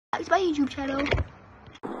It's my YouTube channel.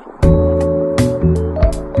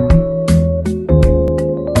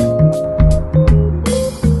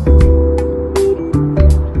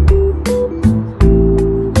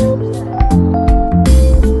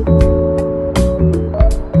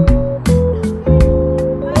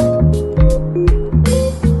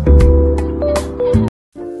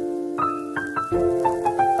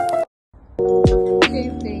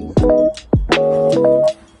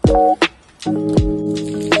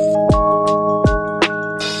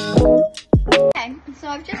 So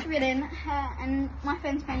I've just ridden her and my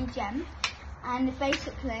friend's pony Jem, and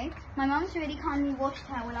basically my mum's really kindly washed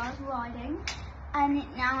her when I was riding, and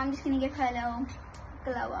now I'm just going to give her a little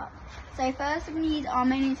glow up. So first I'm going to use our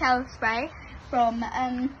mane and tail spray from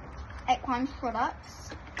Equine products,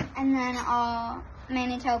 and then our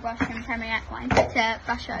mane and tail brush from Primary Equine to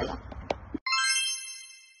brush her over.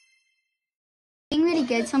 Being really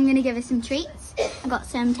good, so I'm going to give her some treats. I got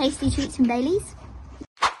some tasty treats from Bailey's.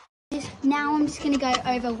 Now I'm just going to go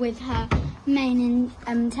over with her mane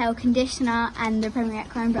and tail conditioner and the Primary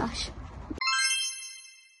Equine brush.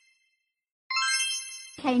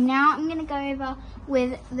 Okay, now I'm going to go over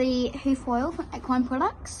with the hoof oil from Equine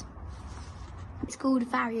products. It's called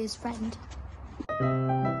Farrier's Friend.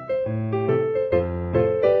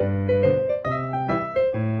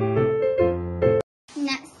 And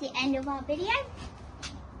that's the end of our video.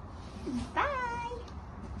 Bye!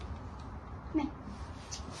 Come here.